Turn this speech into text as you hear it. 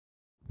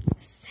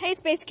Hey,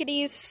 Space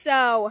Kitties.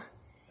 So,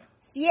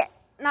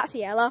 not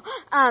Cielo.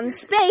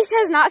 Space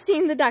has not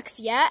seen the ducks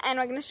yet, and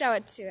we're going to show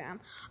it to them.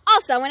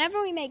 Also,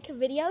 whenever we make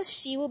videos,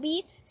 she will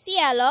be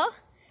Cielo,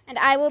 and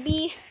I will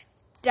be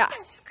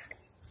Dusk.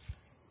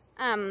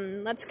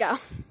 Let's go.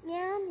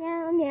 Meow,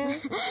 meow, meow.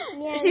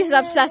 Meow. She's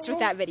obsessed with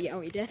that video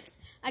we did.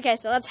 Okay,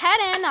 so let's head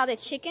in. Now the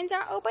chickens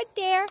are over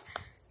there.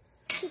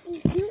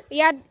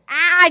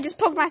 I just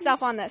poked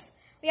myself on this.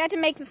 We had to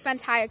make the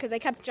fence higher because they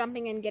kept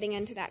jumping and getting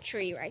into that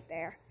tree right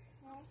there,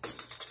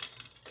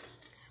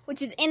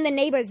 which is in the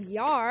neighbor's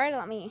yard.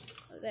 Let me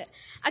close it.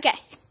 Okay.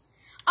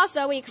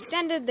 Also, we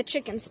extended the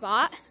chicken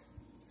spot.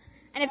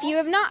 And if you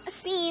have not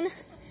seen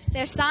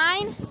their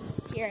sign,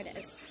 here it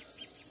is.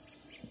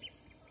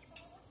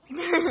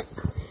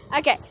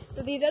 Okay,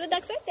 so these are the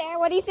ducks right there.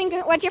 What do you think?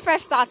 What's your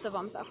first thoughts of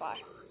them so far?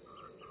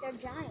 They're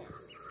giant.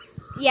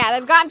 Yeah,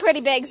 they've gotten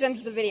pretty big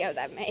since the videos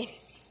I've made.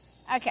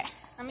 Okay,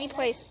 let me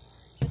place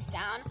this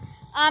down.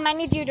 I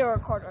need you to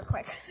record real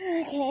quick.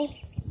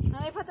 Okay.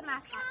 Let me put the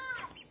mask on.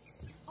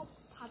 Oh,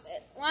 pause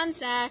it. One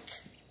sec.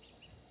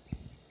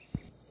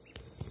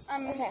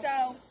 Okay.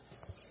 So.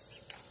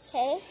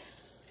 Okay.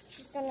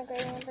 She's gonna go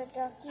in the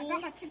ducky. I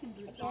got my chicken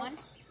boots on.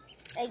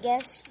 I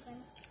guess.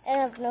 I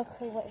have no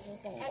clue what she's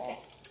gonna do. Okay.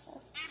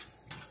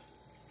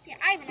 Yeah,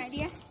 I have an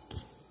idea.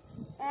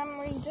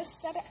 We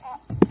just set it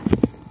up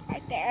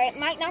right there. It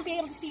might not be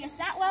able to see us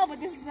that well, but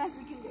this is the best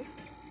we can do.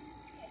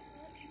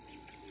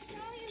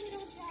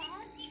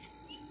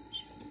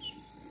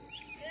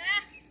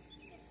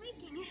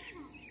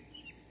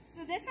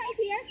 So this right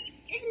here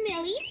is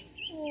Millie.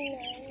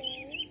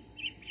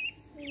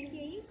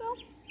 Here you go.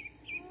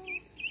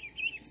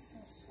 She's so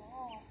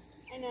soft.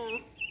 I know.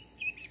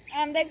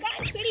 They've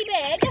gotten pretty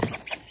big,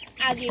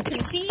 as you can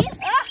see.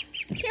 Ah,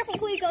 careful,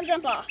 please don't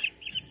jump off.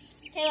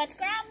 Okay, let's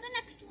grab the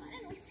next one.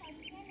 And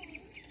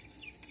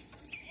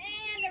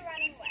they're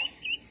running away.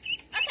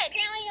 Okay,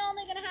 apparently you're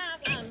only gonna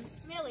have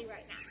Millie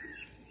right now.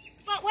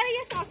 But what are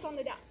your thoughts on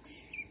the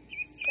ducks?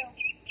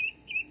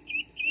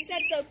 She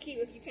said so cute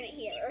if you couldn't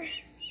hear her.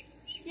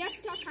 You have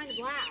to talk kind of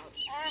loud.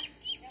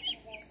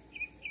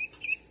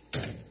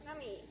 Let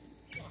me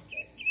block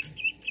it.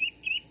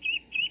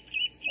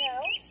 So,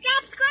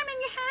 Stop screaming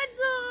your heads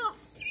off!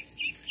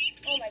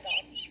 oh my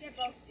god. They're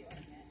both doing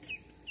it.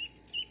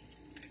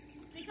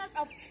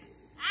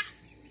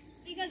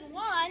 Because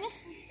one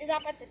is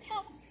up at the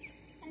top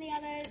and the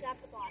other is at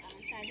the bottom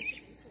inside the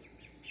chicken coop.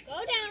 Go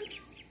down.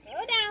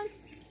 Go down.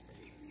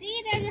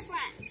 See, there's your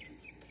friend.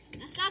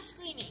 Now stop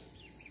screaming.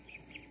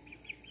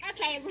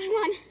 Okay,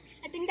 everyone.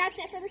 I think that's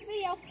it for this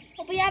video.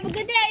 Hope you have a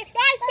good day.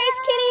 Bye, Space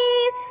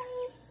Kitties!